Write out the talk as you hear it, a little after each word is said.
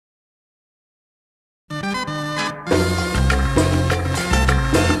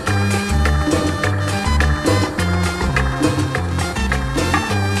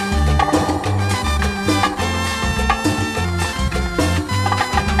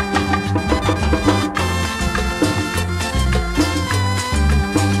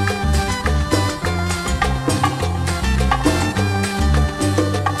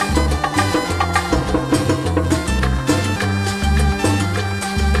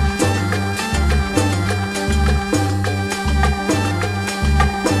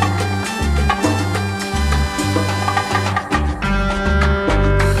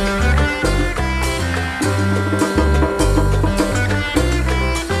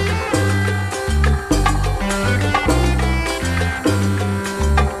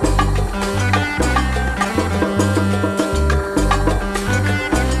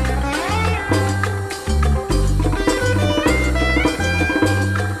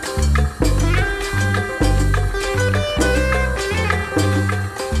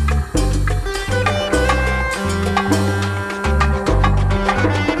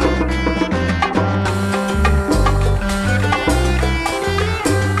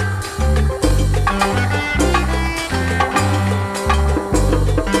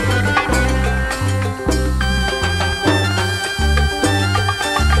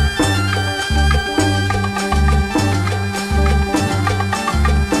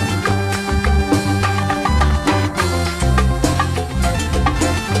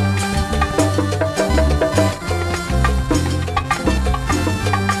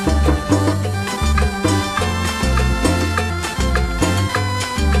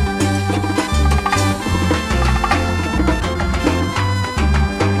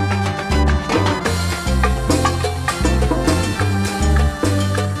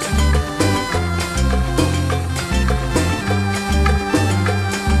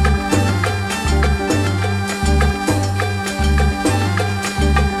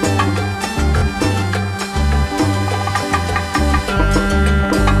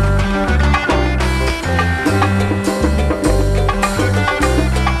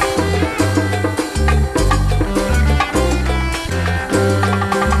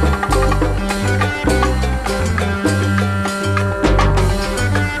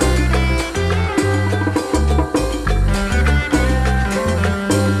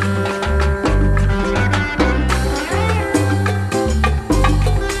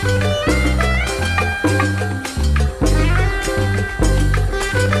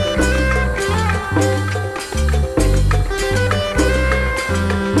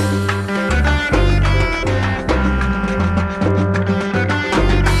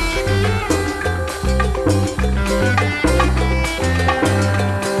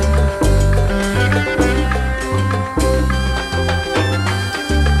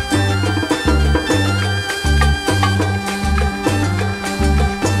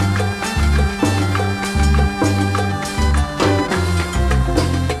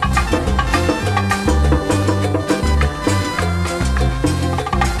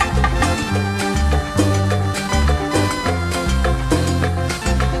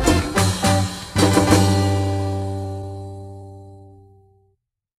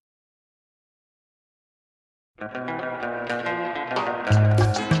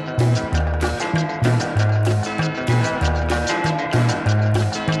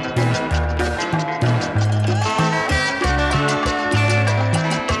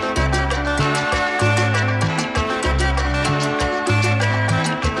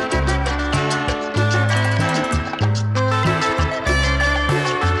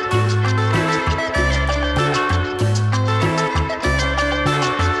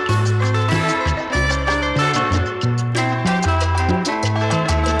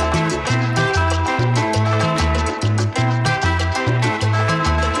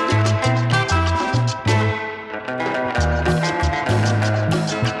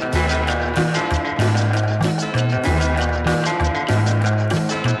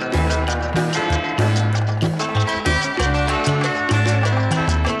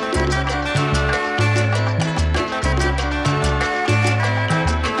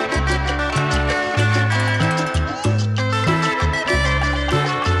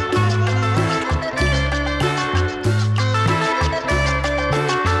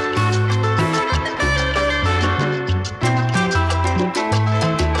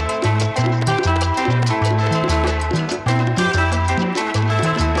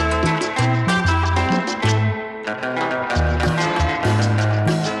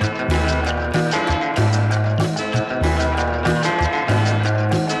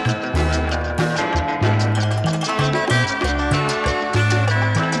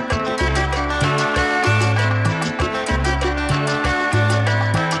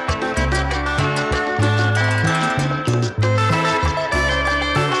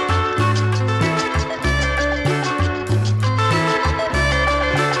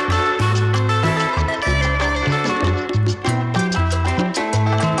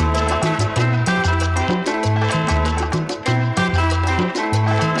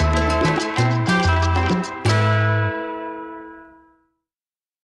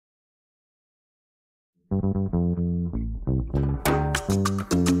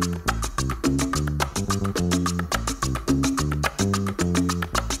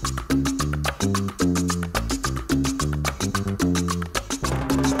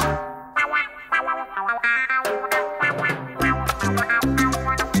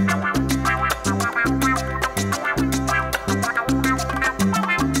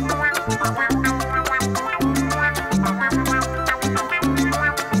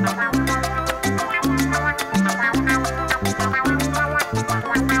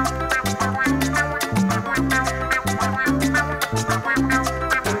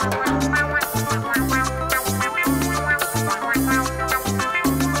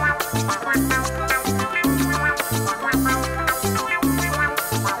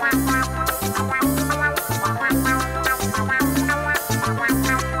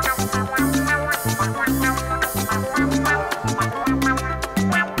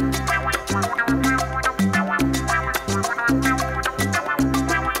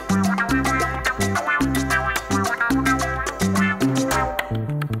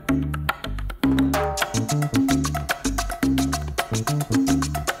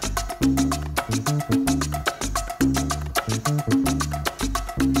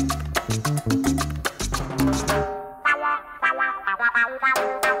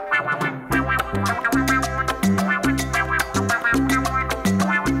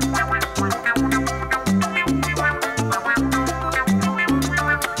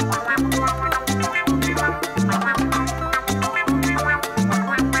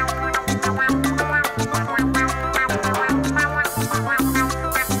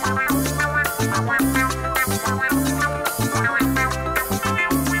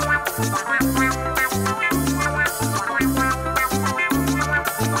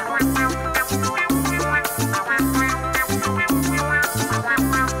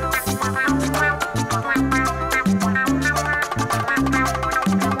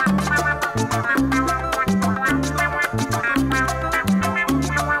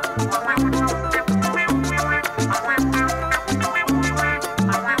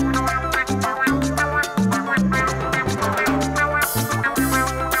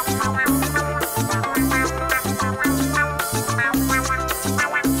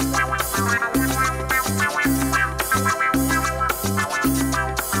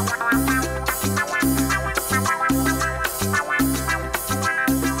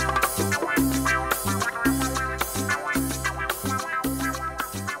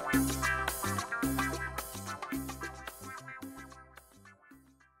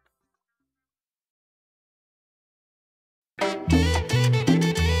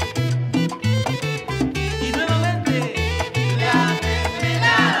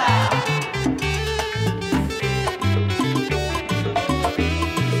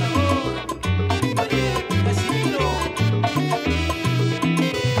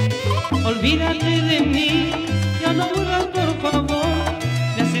Olvídate de mí, ya no vuelvas por favor.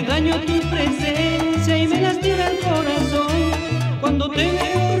 Me hace daño tu presencia y me lastima el corazón. Cuando te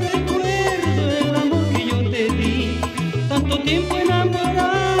veo recuerdo el amor que yo te di. Tanto tiempo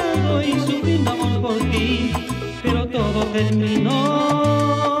enamorado y sufriendo amor por ti, pero todo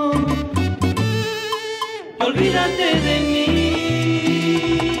terminó. Olvídate de mí.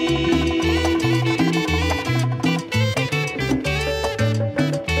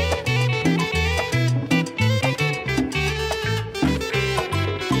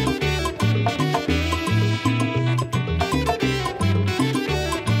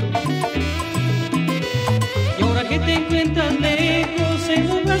 Que te encuentras lejos en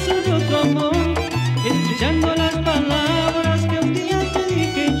los brazos de otro amor, escuchando las palabras que un día te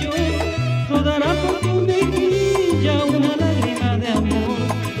dije yo, rodará por tu mejilla una lágrima de amor,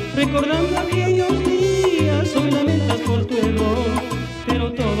 recordando aquellos días, hoy lamentas por tu error,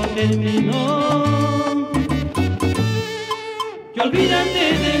 pero todo terminó. Y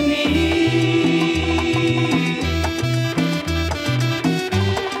olvídate de mí.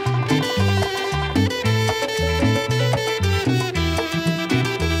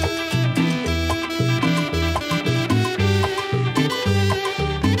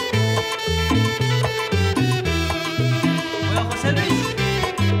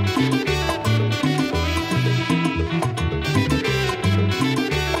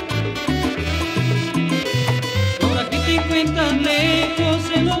 Tan lejos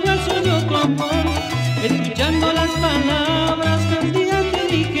en los brazos de otro amor, escuchando las palabras que un día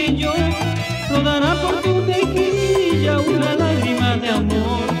te dije yo, rodará por tu mejilla una lágrima de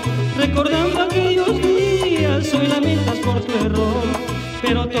amor, recordando aquellos días, hoy lamentas por tu error,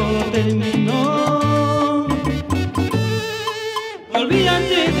 pero todo terminó.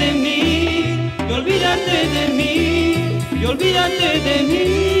 Olvídate de mí, y olvídate de mí, y olvídate de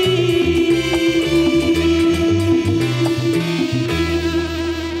mí.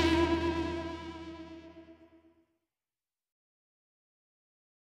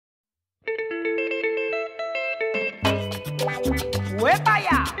 ¡Huepa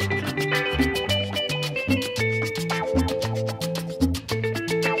ya!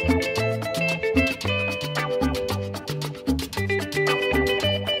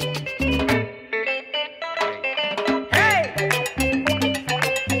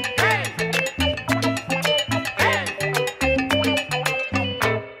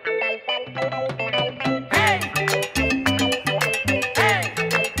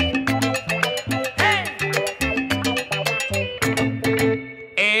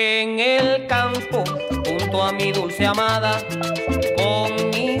 Amada, con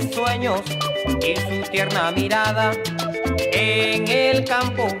mis sueños y su tierna mirada, en el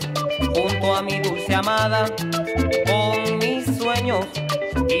campo, junto a mi dulce amada, con mis sueños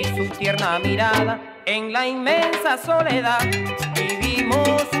y su tierna mirada, en la inmensa soledad,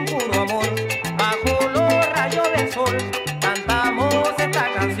 vivimos un puro amor, bajo los rayos del sol, cantamos esta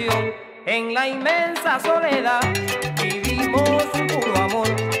canción, en la inmensa soledad, vivimos un puro amor,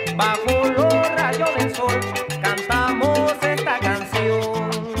 bajo los rayos del sol, cantamos esta canción.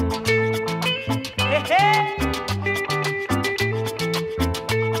 ¡Jeje!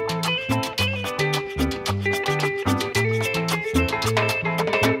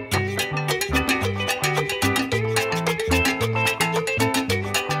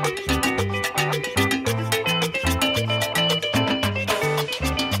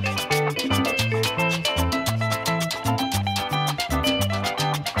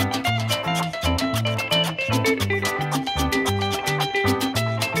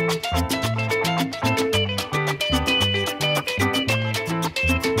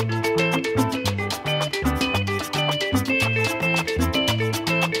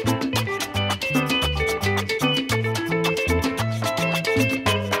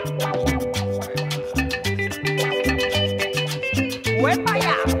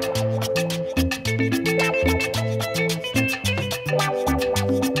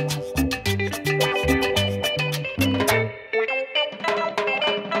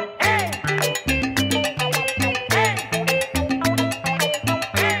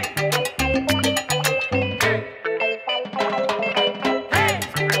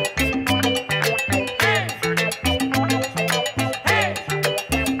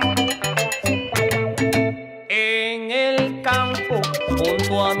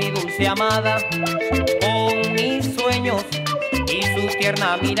 Amada, con mis sueños y su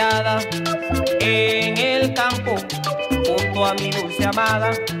tierna mirada, en el campo, junto a mi dulce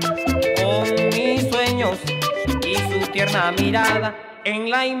amada, con mis sueños y su tierna mirada, en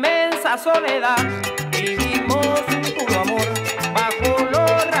la inmensa soledad, vivimos un puro amor, bajo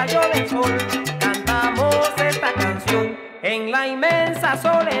los rayos del sol, cantamos esta canción, en la inmensa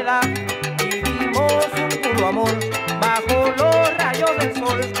soledad, vivimos un puro amor, bajo los rayos del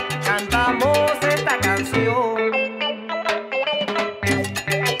sol, cantamos esta canción.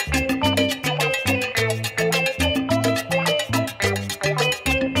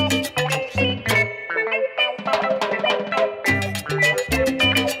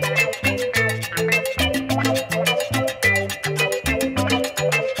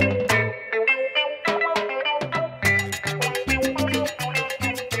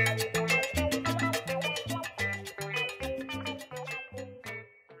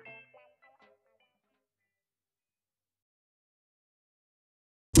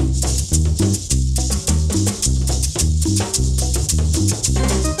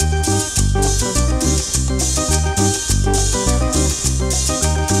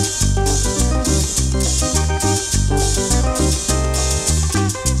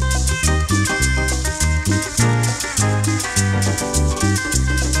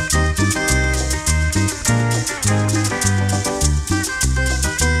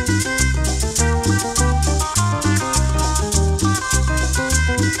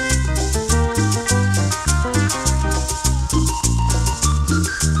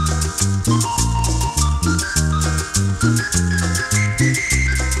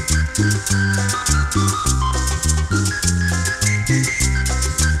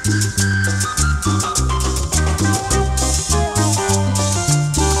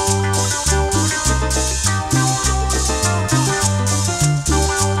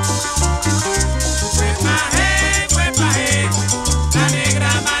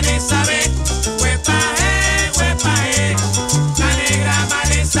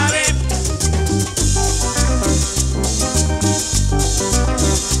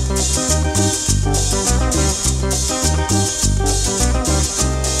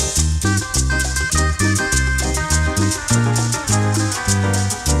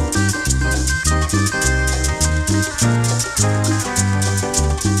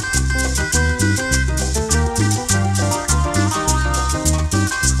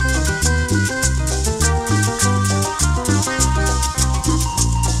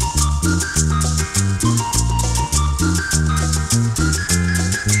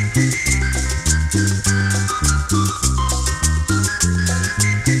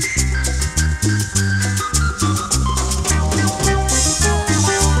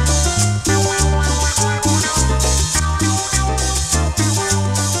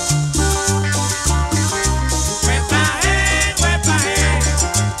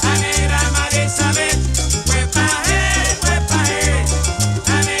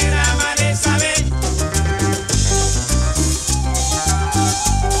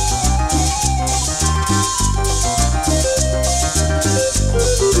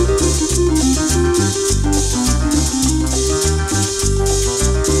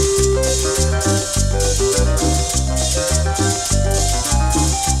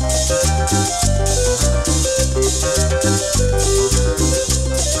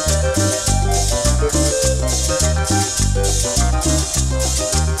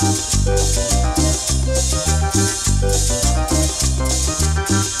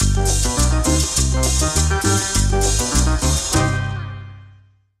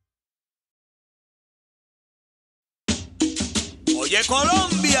 de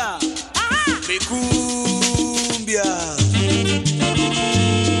Colombia, mi cumbia.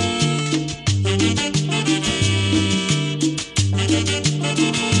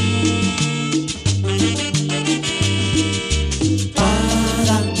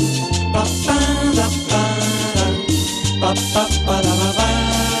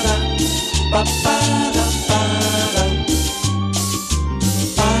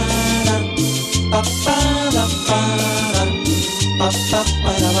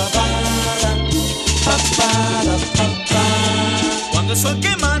 Cuando el sol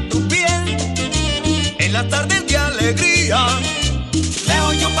quema tu piel en las tardes de alegría, me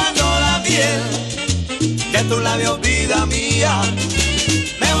voy chupando la miel de tus labios, vida mía.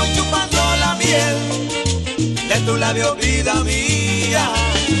 Me voy chupando la miel de tus labios, vida mía.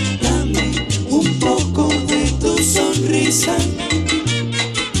 Dame un poco de tu sonrisa,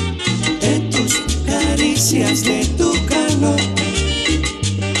 de tus caricias, de tu calor.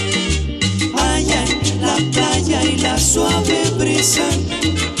 Allá en la playa y la suave brisa,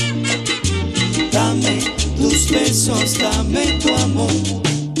 dame tus besos, dame tu amor.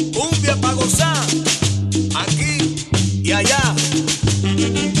 Cumbia pa' gozar, aquí y allá.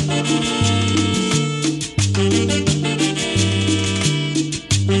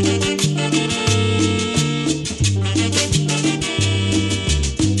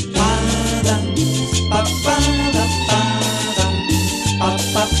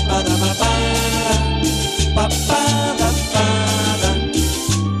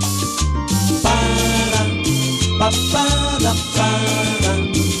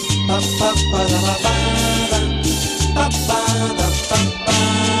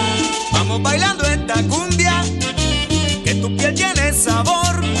 Vamos bailando esta cumbia, que tu piel tiene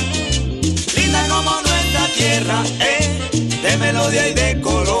sabor, linda como nuestra tierra, de melodía y de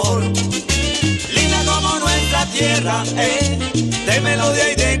color. Linda como nuestra tierra, de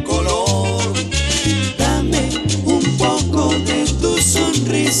melodía y de color. Dame un poco de tu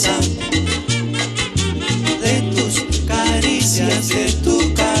sonrisa, de tus caricias, de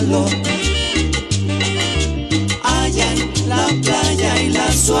tu calor. Allá en la playa y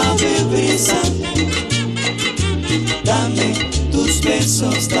la suave brisa, dame tus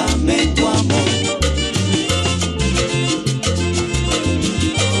besos, dame tu amor.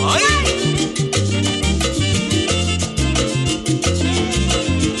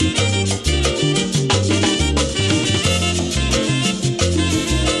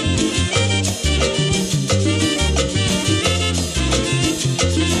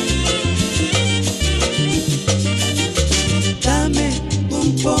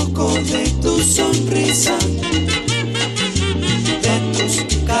 Sonrisa, de tus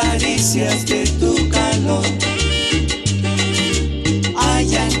caricias, de tu calor.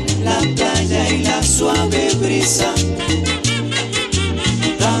 Allá en la playa y la suave brisa,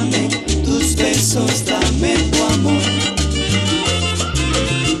 dame tus besos, dame tu amor.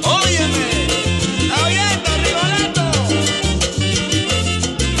 Óyeme, está oyendo, Rigoletto.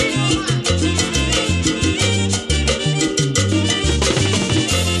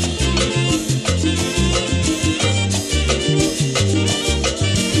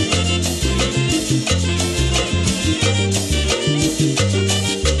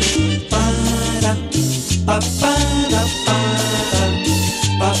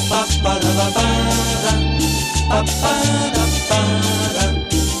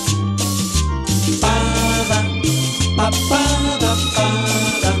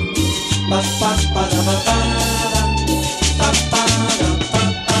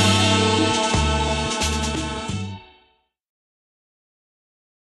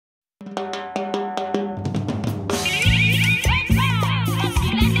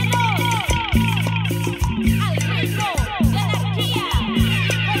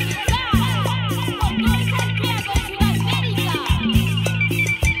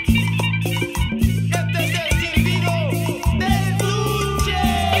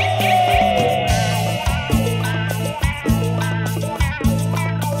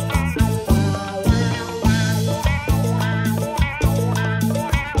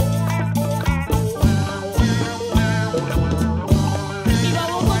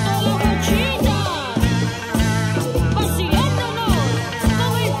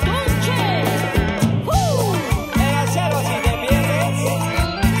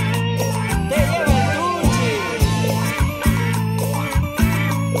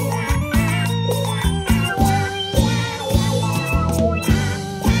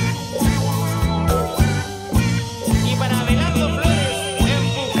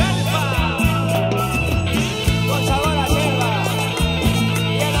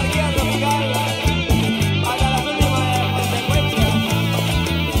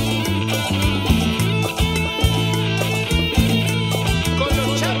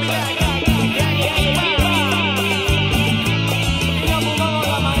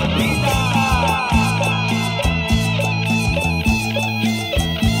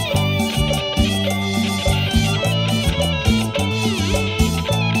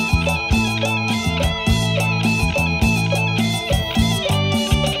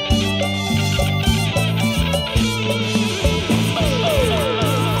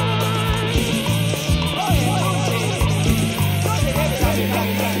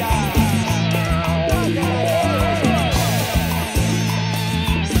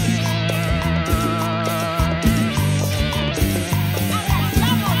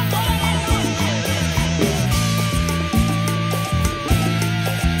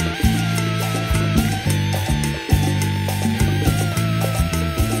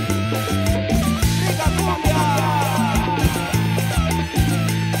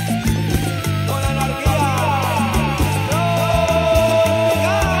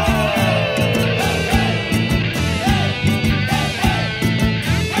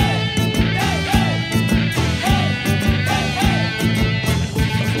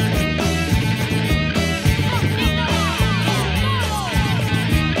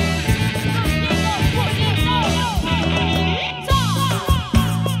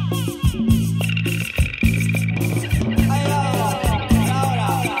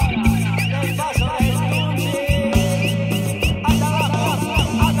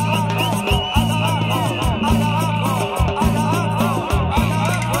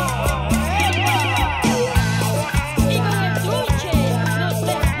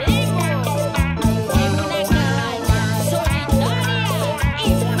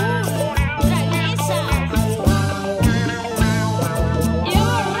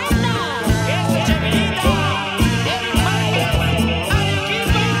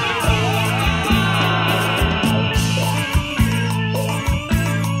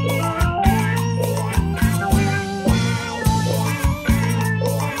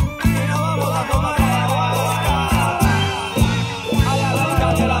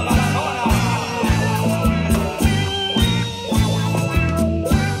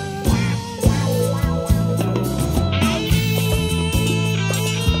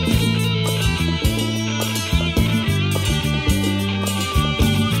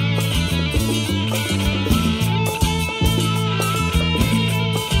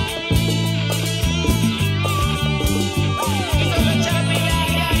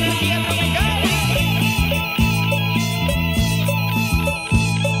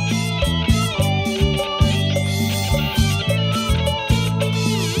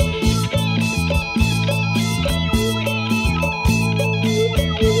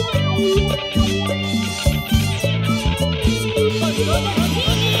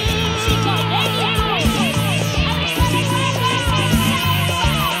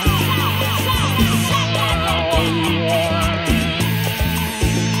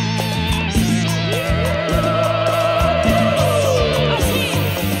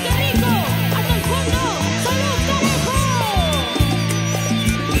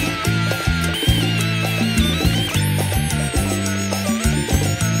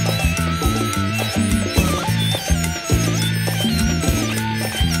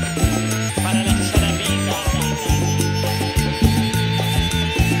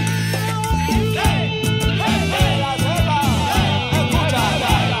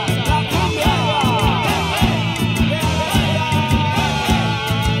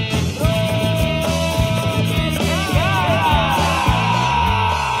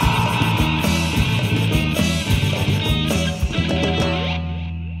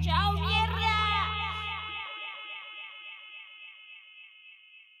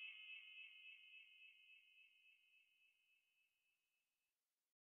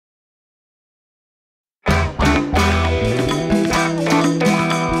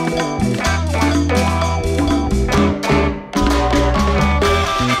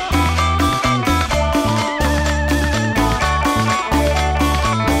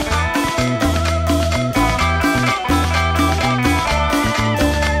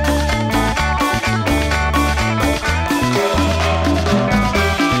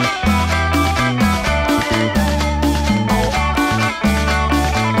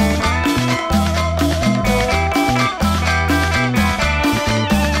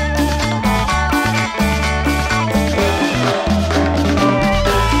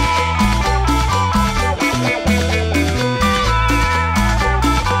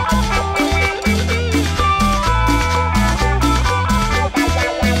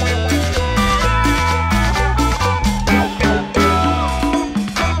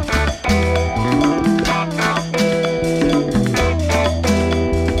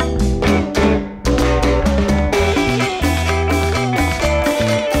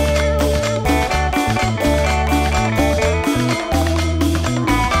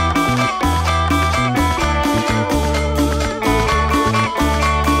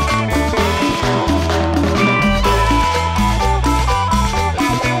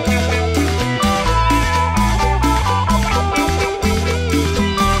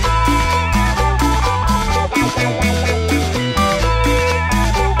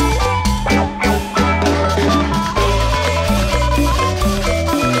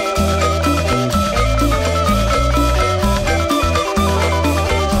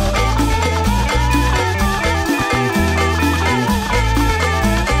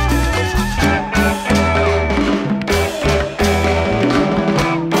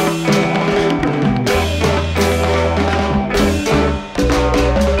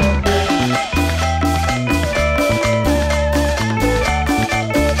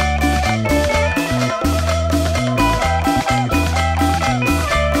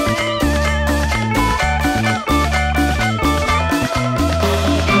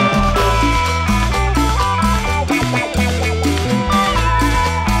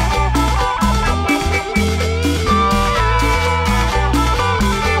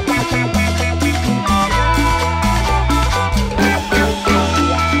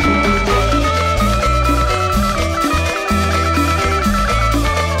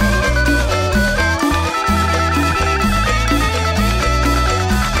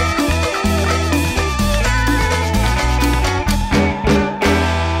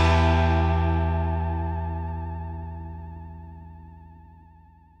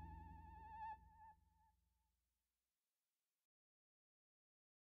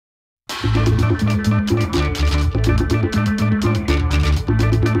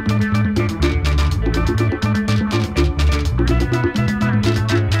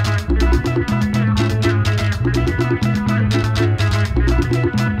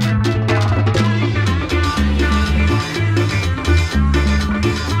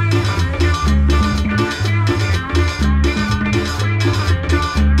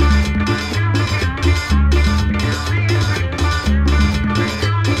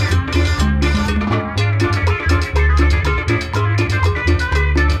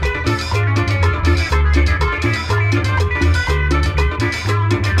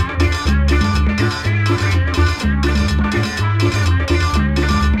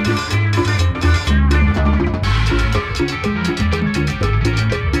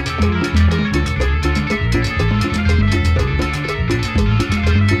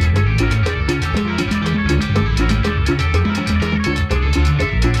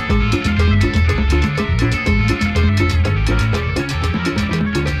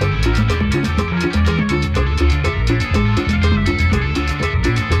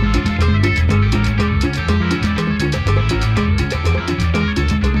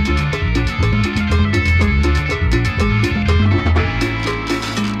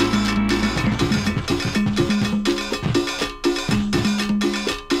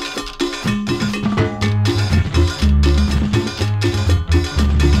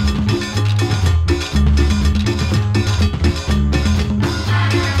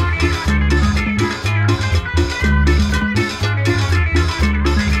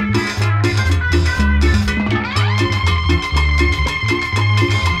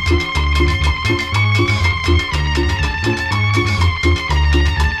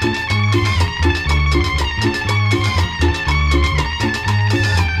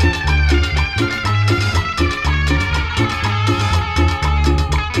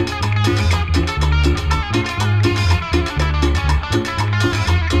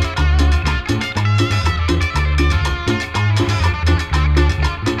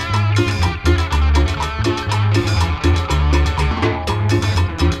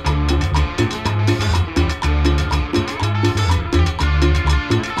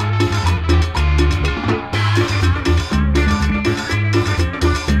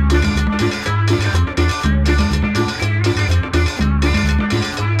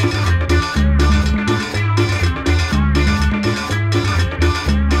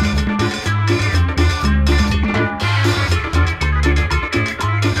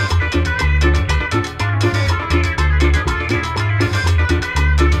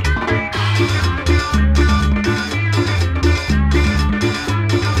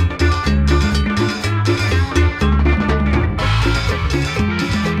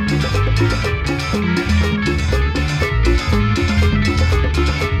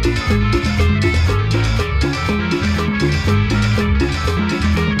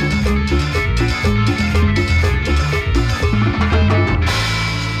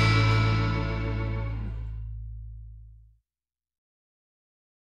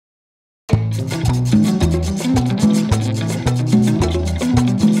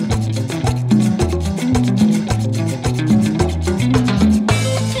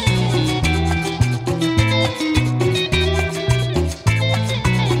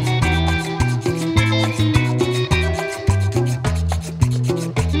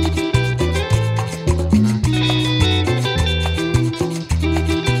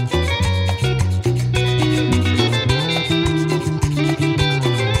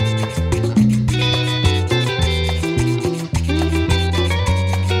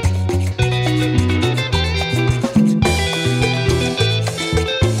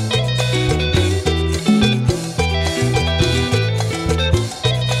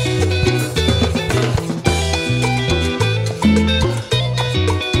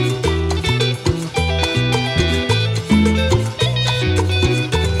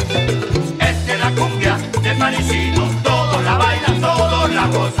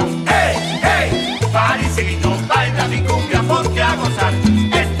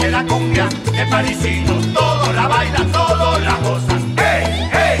 parisinos, todos la bailan, todos la gozan. ¡Hey,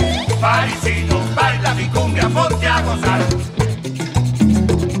 hey! Parisinos, baila mi cumbia, ponte a gozar.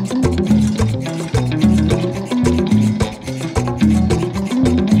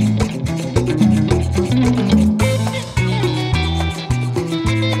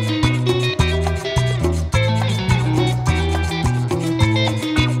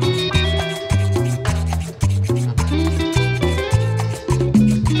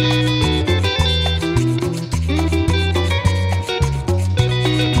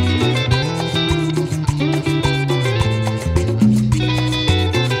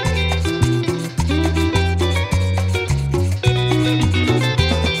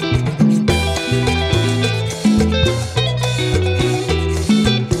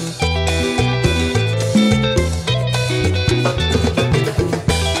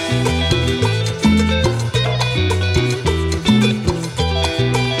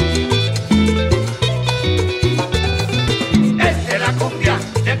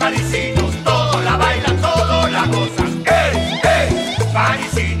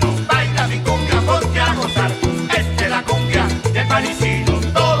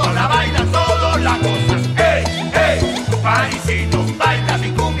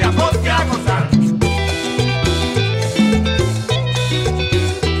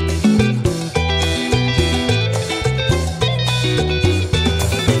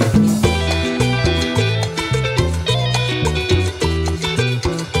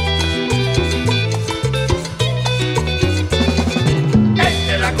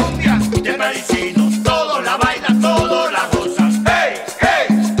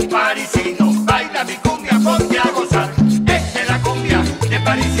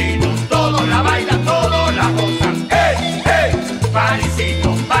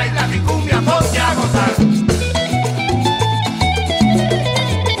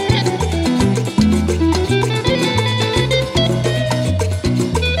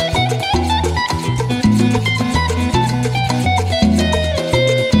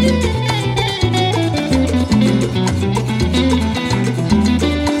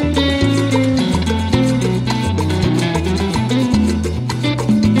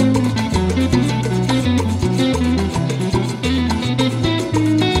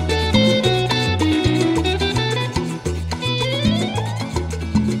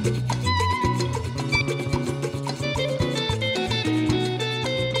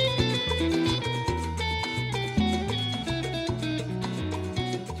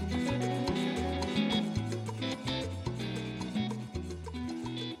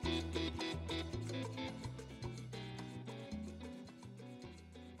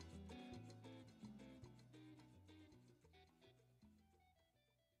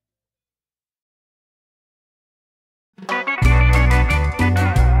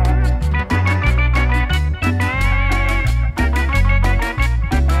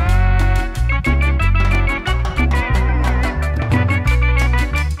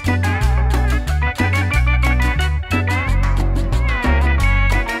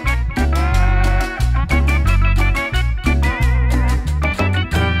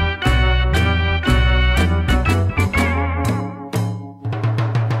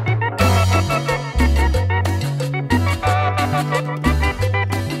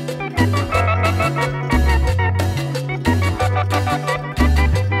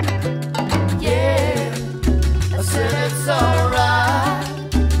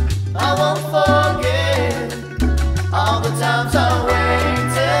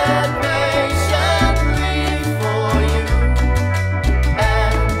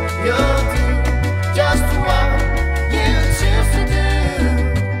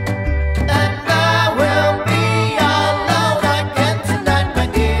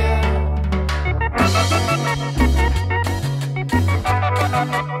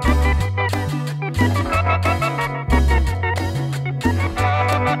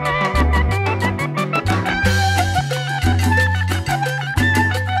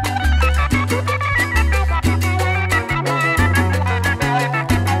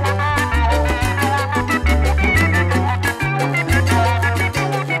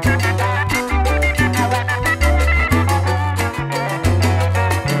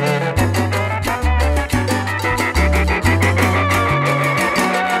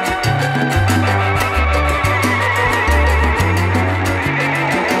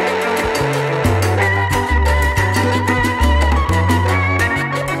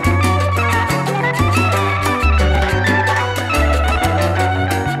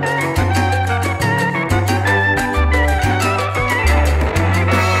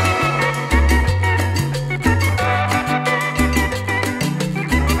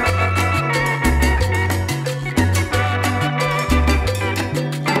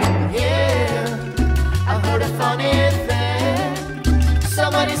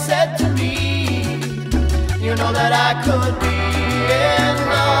 could be in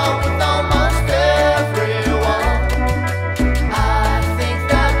love with almost everyone. I think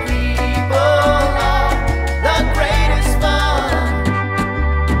that people are the greatest fun,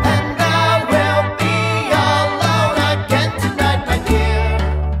 and I will be alone again tonight, my dear.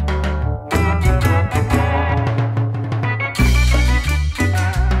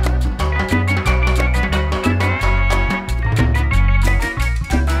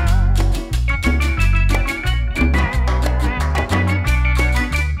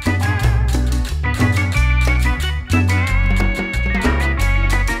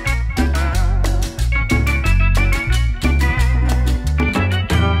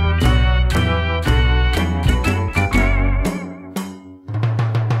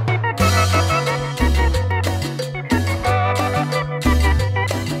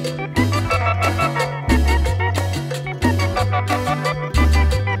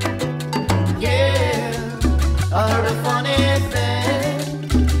 Yeah, I heard a funny thing.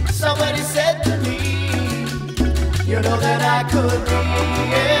 Somebody said to me, you know that I could be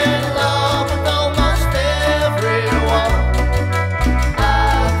in love with almost everyone. I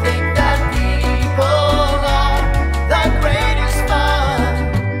think that people are the greatest fun,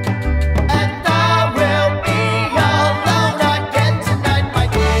 and I will be alone again tonight, my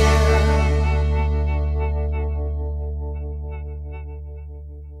dear.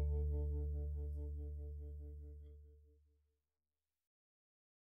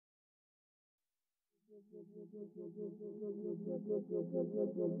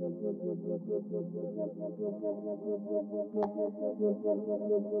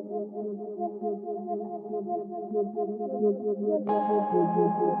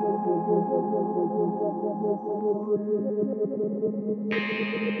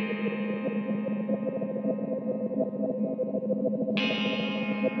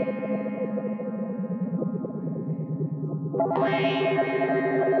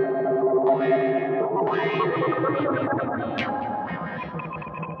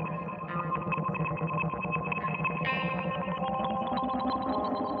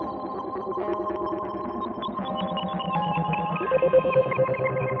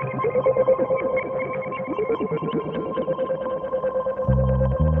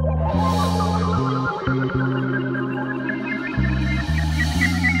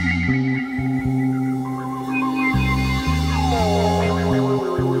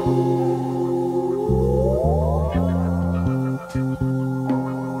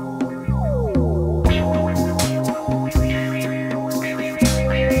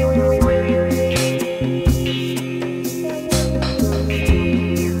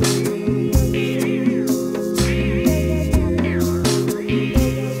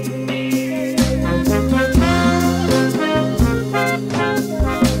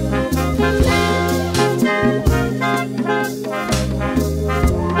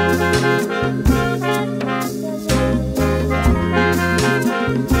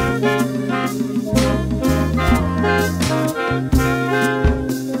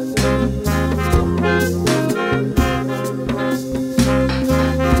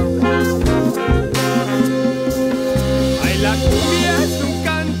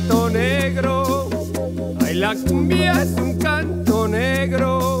 La cumbia es un canto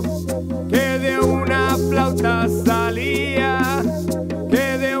negro que de una flauta salía,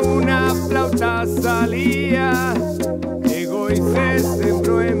 que de una flauta salía. Llegó y se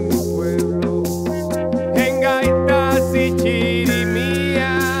sembró en mi pueblo, en gaitas y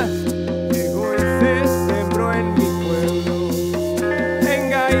chirimías. Llegó y se sembró en mi pueblo, en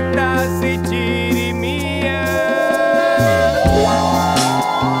gaitas y chirimías.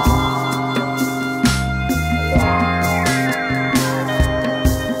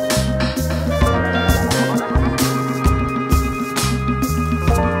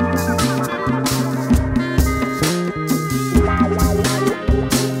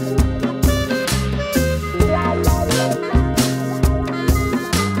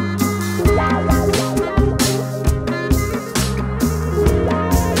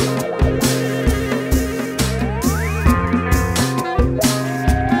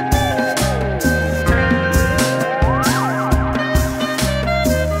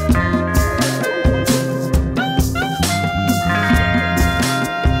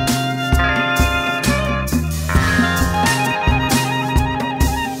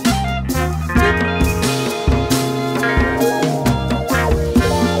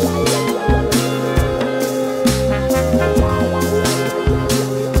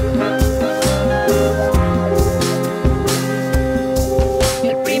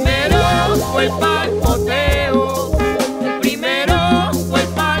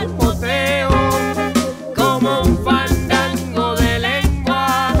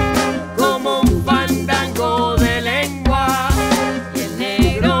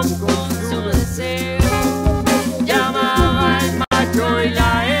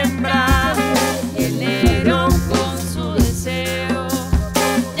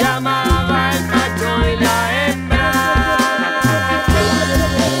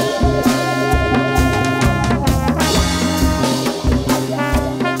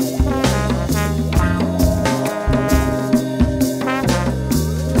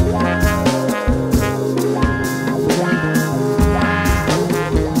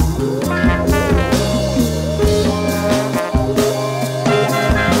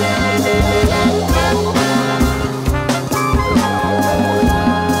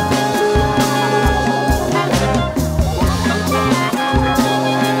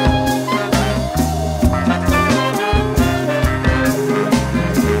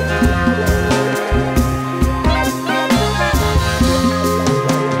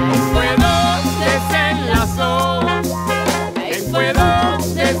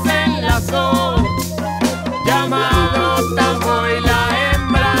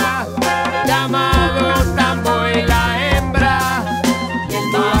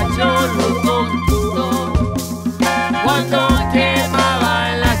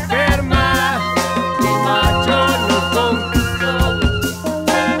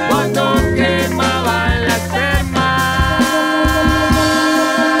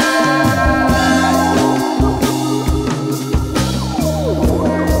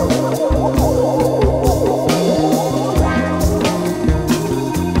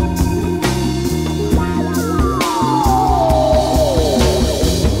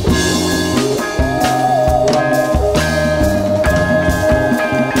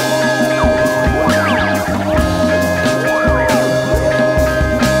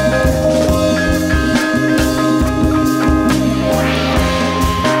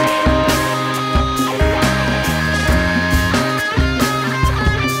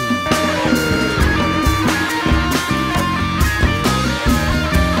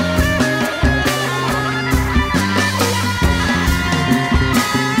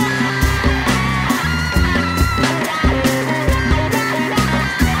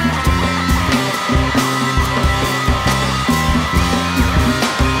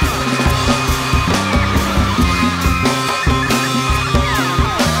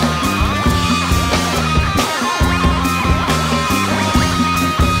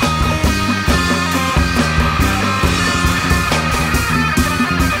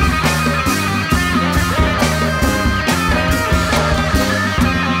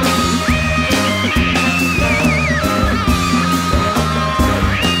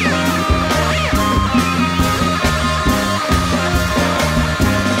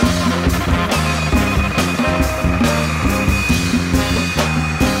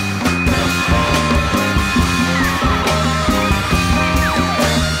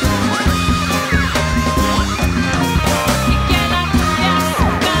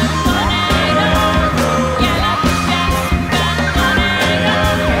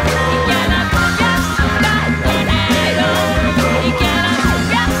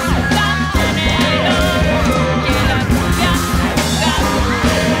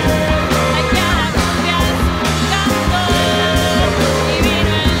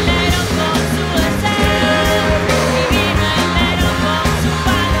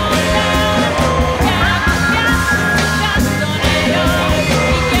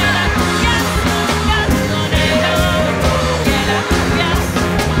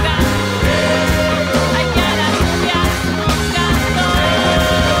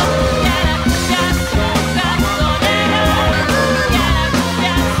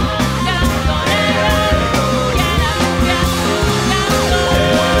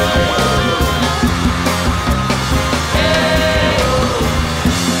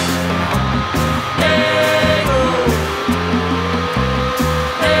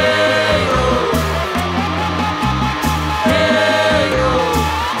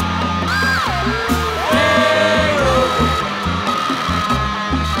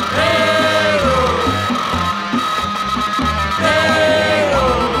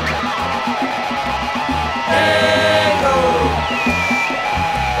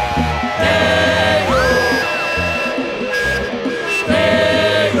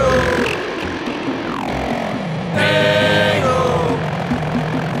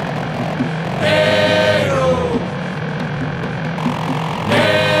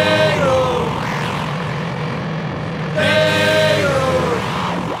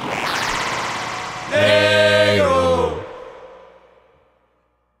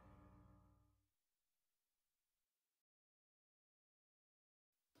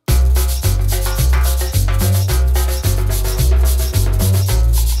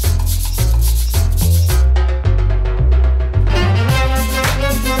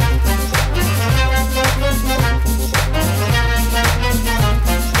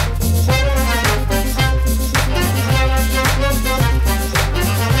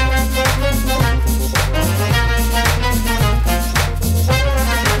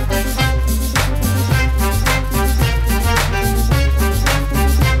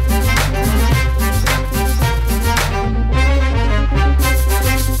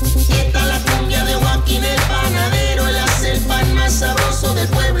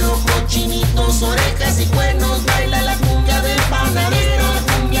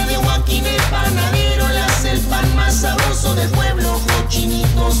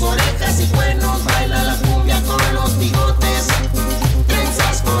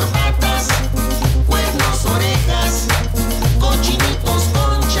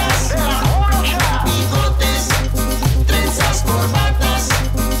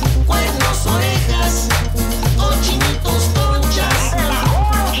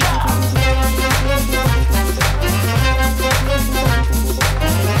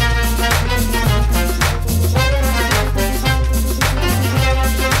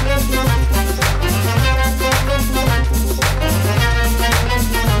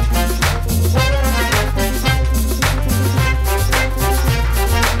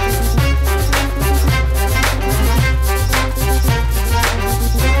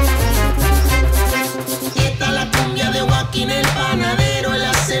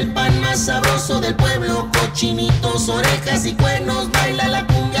 cochinitos, orejas y cuernos, baila la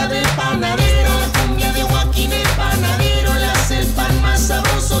cumbia del panadero, la cumbia de Joaquín el panadero, él hace el pan más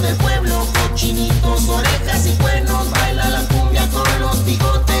sabroso del pueblo. Cochinitos, orejas y cuernos, baila la cumbia con los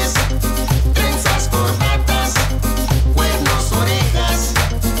bigotes, trenzas, corbatas, cuernos, orejas,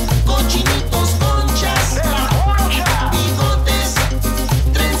 cochinitos, conchas, bigotes,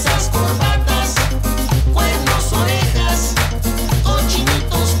 trenzas, corbatas, cuernos, orejas,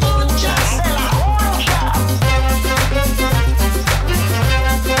 cochinitos, conchas.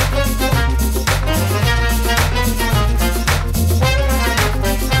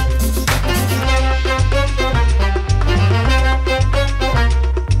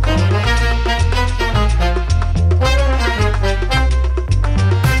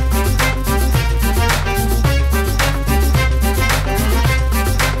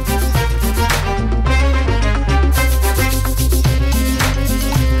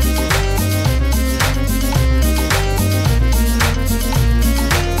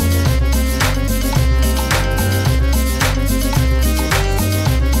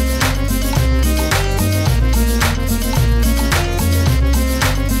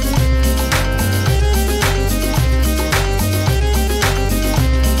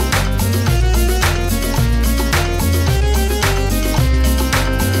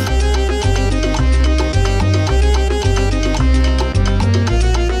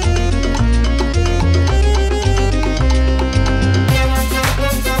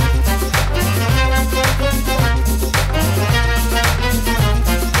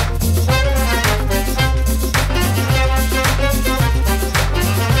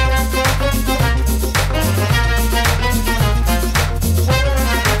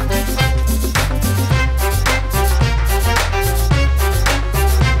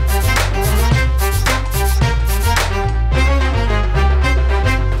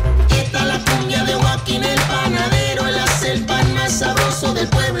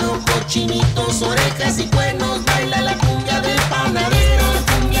 Cochinitos, orejas y cuernos, baila la cumbia del panadero, la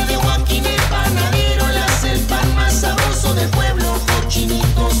cumbia de Joaquín el panadero, él hace el pan más sabroso del pueblo.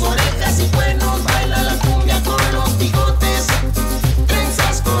 Cochinitos, orejas y cuernos, baila la cumbia con los bigotes,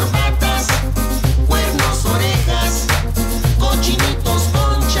 trenzas, corbatas, cuernos, orejas, cochinitos,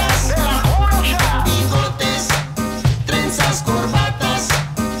 conchas, bigotes, trenzas, corbatas,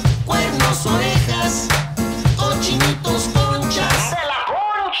 cuernos, orejas, cochinitos, conchas.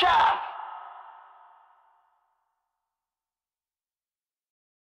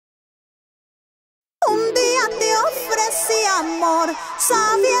 Un día te ofrecí amor,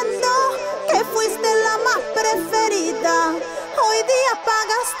 sabiendo que fuiste la más preferida. Hoy día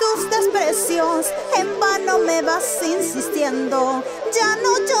pagas tus desprecios, en vano me vas insistiendo. Ya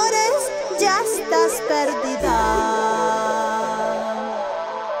no llores, ya estás perdida.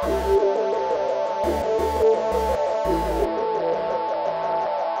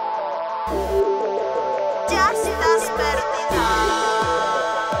 Ya estás perdida.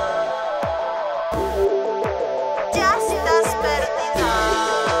 Ya estás perdida.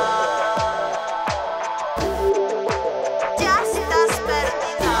 Ya estás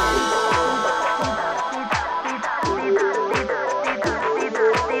perdida.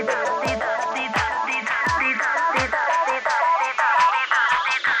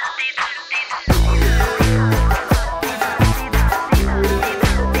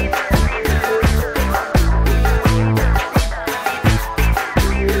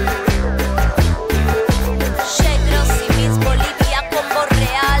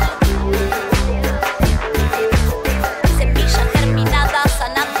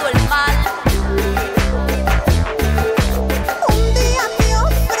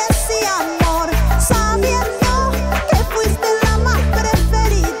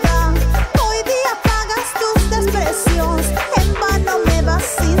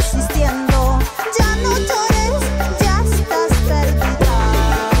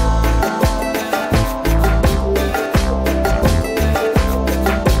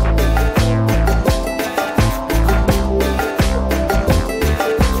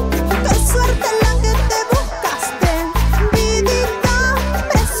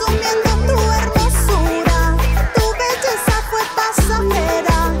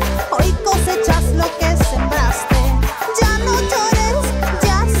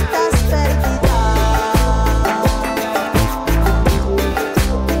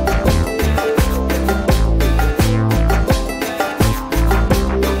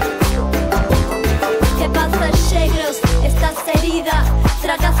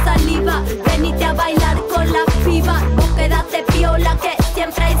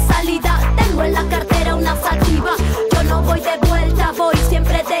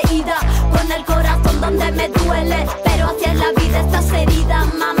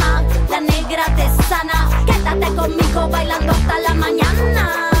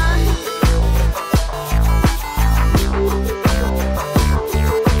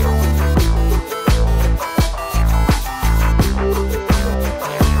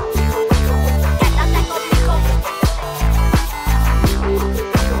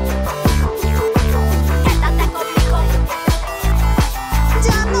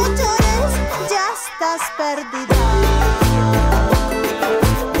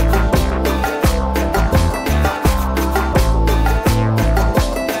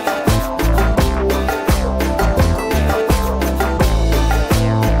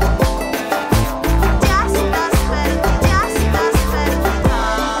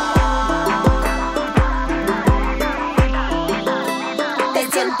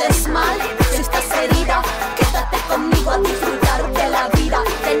 sientes mal, si estás herida, quédate conmigo a disfrutar de la vida.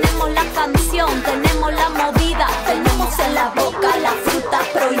 Tenemos la canción, tenemos la movida, tenemos en la boca la fruta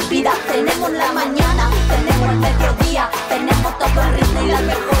prohibida. Tenemos la mañana, tenemos el mediodía, tenemos todo el ritmo y las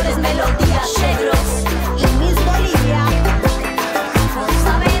mejores melodías. Negros y Miss Bolivia, ¿no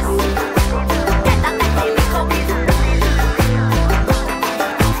sabes? Quédate conmigo.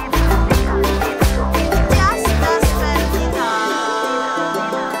 Ya estás perdida.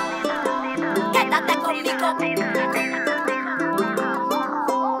 Quédate conmigo.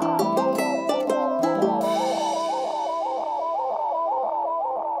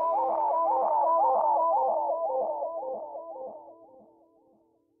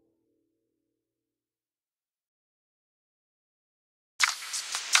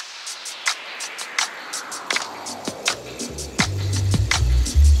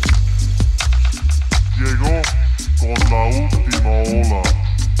 Llegó con la última ola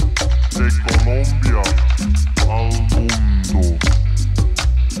de Colombia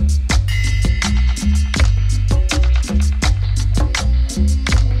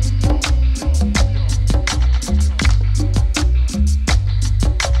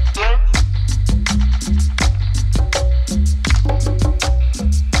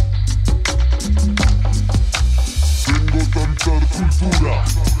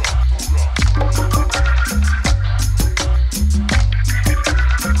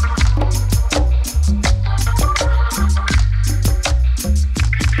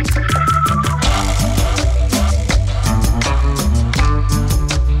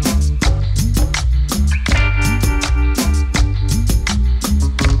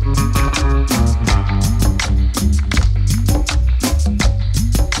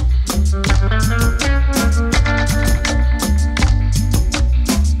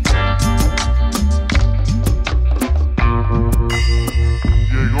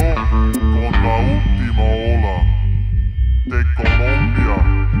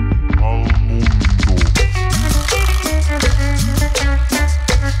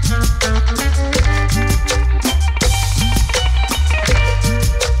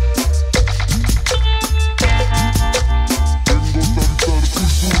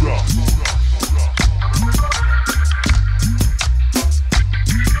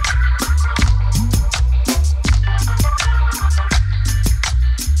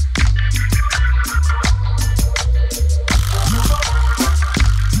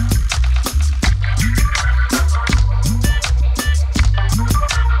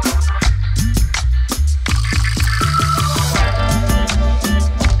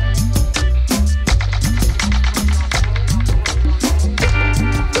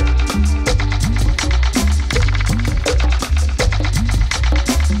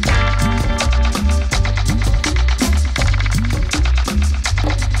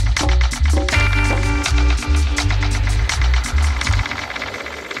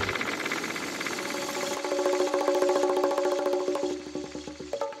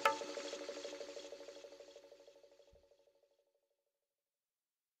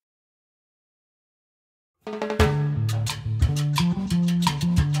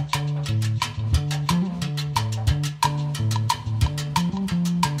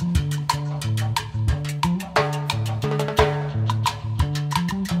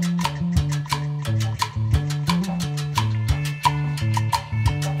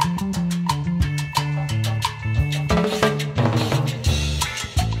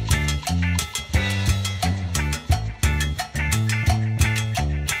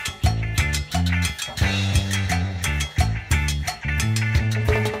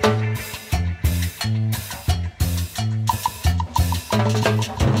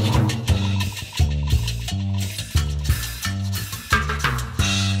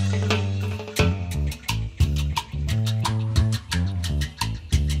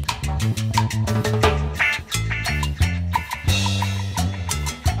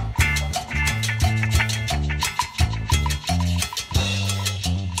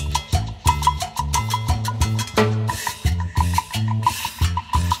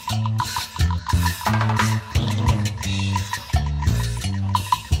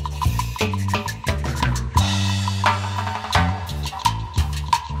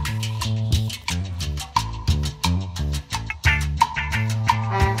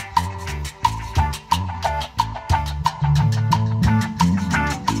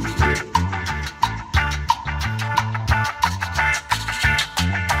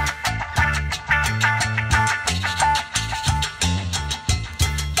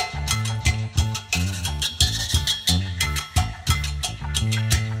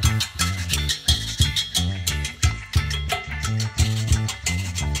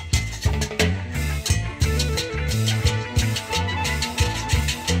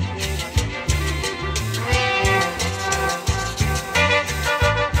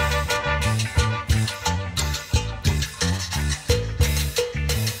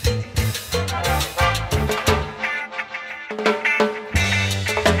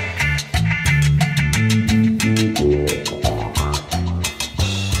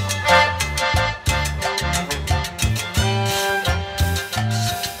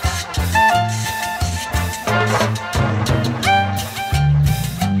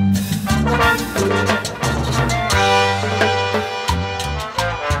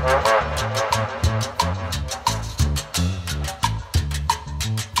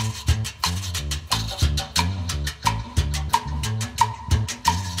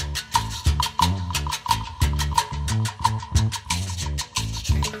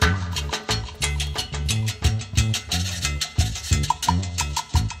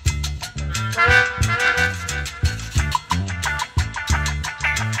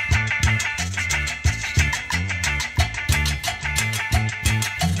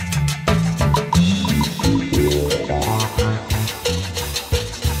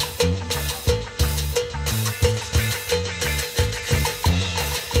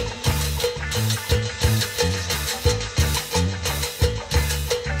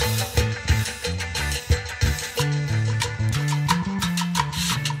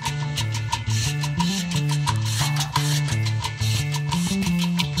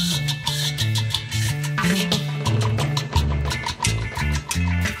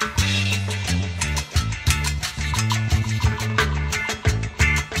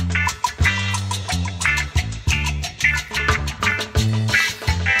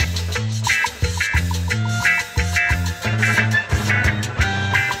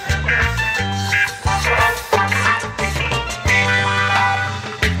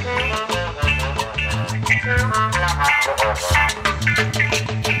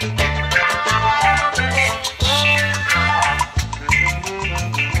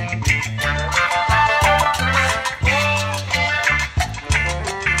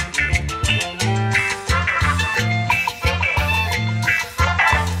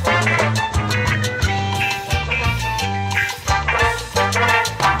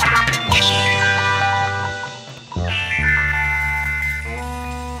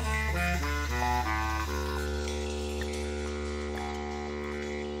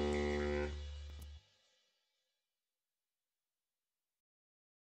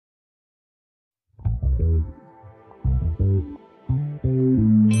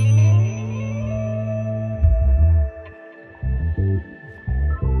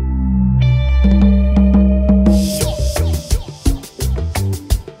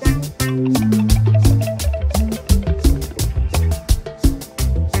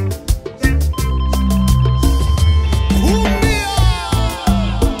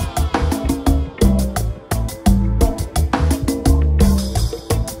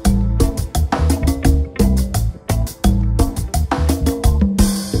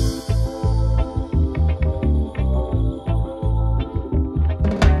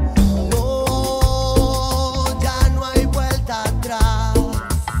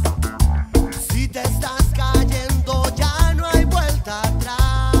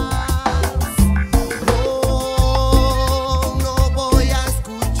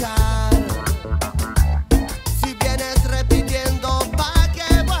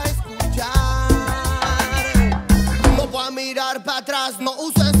No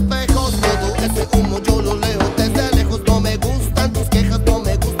uso espejos, todo ese humo yo lo leo desde lejos. No me gustan tus quejas, no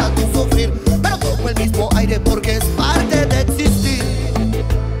me gusta tu sufrir, pero tomo el mismo aire porque es parte de existir.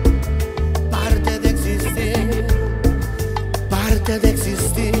 Parte de existir, parte de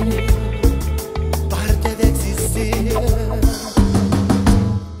existir.